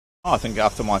I think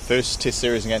after my first Test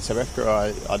series against South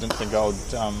Africa, I didn't think I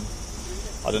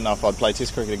didn't know if I'd play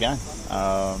Test cricket again.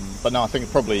 But no, I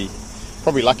think probably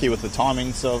lucky with the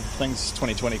timings of things.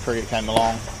 2020 cricket came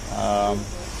along.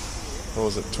 What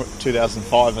was it,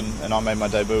 2005, and I made my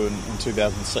debut in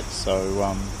 2006.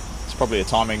 So it's probably a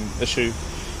timing issue,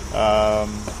 to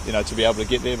be able to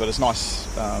get there. But it's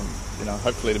nice,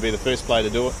 hopefully to be the first player to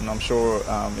do it. And I'm sure,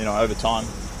 over time,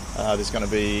 there's going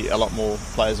to be a lot more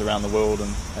players around the world,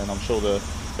 and I'm sure the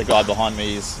guy behind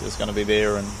me is going to be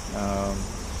there, and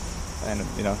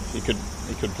he could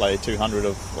play 200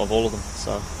 of all of them.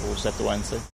 So we'll just have to wait and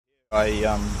see.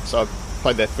 So I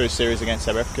played that first series against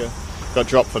South Africa. Got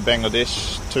dropped for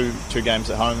Bangladesh, two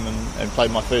games at home, and played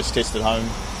my first Test at home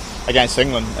against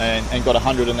England, and got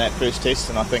 100 in that first Test.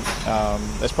 And I think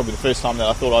that's probably the first time that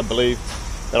I thought I'd believe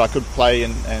that I could play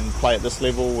and play at this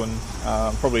level, and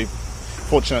probably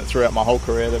fortunate throughout my whole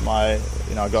career that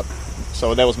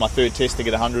so that was my third Test to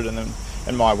get 100, and then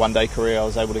in my one-day career I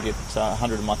was able to get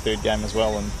 100 in my third game as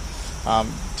well. And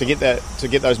to get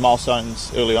those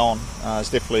milestones early on has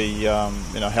definitely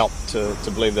helped to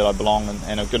believe that I belong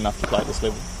and are good enough to play at this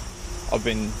level. I've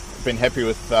been happy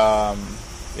with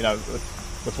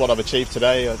with what I've achieved to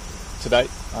date.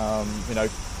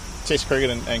 Test cricket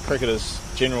and cricket as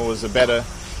general is a batter.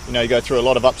 You go through a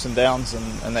lot of ups and downs,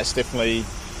 and that's definitely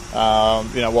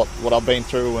what I've been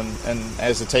through, and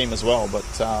as a team as well. But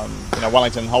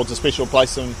Wellington holds a special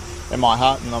place in my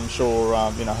heart, and I'm sure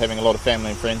having a lot of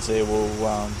family and friends there will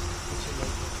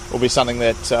be something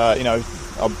that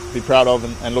I'll be proud of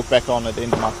and look back on at the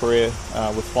end of my career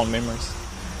with fond memories.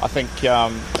 I think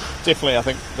definitely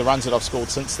the runs that I've scored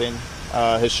since then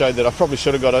has showed that I probably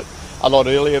should have got it a lot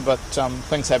earlier, but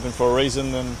things happen for a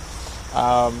reason, and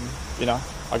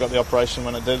I got the operation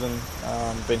when it did, and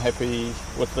been happy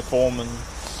with the form and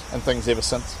things ever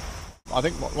since. I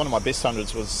think one of my best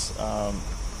hundreds was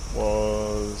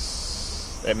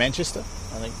at Manchester.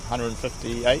 I think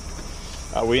 158.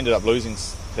 We ended up losing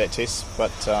that Test,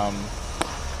 but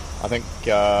I think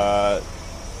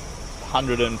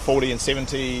 140 and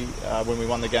 70 when we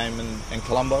won the game in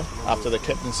Colombo after the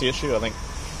captaincy issue. I think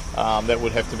that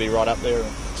would have to be right up there.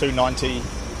 290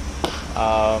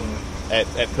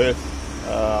 at Perth.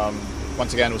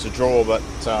 Once again, it was a draw, but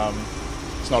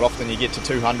it's not often you get to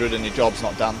 200 and your job's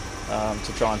not done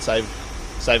to try and save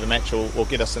a match or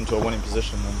get us into a winning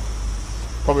position. And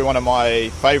probably one of my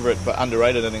favourite but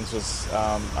underrated innings was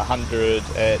 100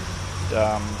 at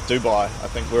Dubai. I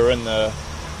think we're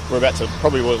about to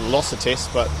probably would have lost the Test,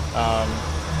 but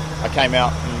I came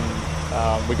out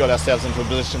and we got ourselves into a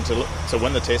position to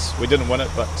win the Test. We didn't win it,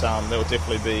 but that will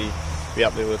definitely be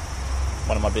up there with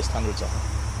one of my best hundreds, I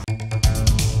think.